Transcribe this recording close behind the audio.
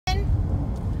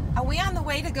Are we on the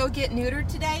way to go get neutered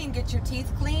today and get your teeth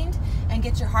cleaned and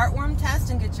get your heartworm test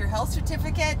and get your health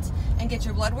certificate and get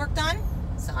your blood work done?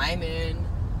 Simon.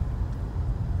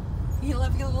 You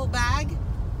love your little bag?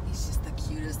 He's just the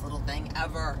cutest little thing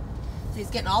ever. So he's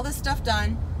getting all this stuff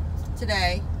done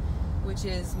today, which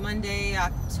is Monday,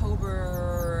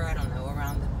 October, I don't know,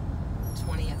 around the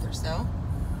 20th or so.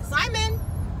 Simon!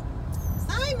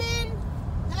 Simon!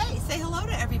 Hey, say hello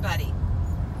to everybody.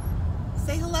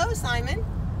 Say hello, Simon.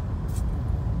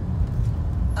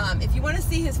 If you want to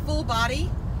see his full body,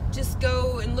 just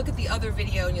go and look at the other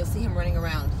video and you'll see him running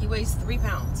around. He weighs 3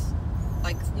 pounds.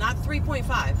 Like, not 3.5,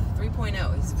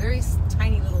 3.0. He's a very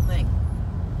tiny little thing.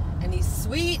 And he's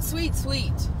sweet, sweet,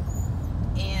 sweet.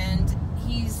 And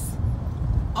he's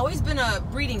always been a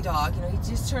breeding dog. You know, he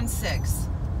just turned 6.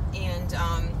 And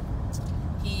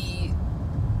he,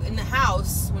 in the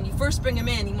house, when you first bring him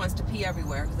in, he wants to pee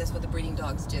everywhere, because that's what the breeding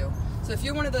dogs do. So if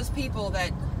you're one of those people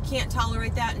that can't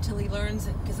tolerate that until he learns,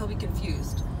 because he'll be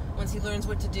confused. Once he learns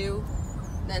what to do,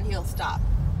 then he'll stop.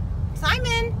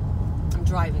 Simon! I'm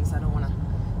driving, so I don't want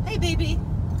to. Hey, baby!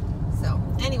 So,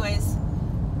 anyways,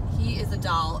 he is a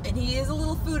doll, and he is a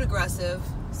little food aggressive,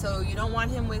 so you don't want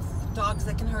him with dogs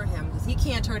that can hurt him, because he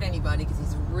can't hurt anybody, because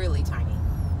he's really tiny.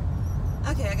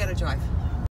 Okay, I gotta drive.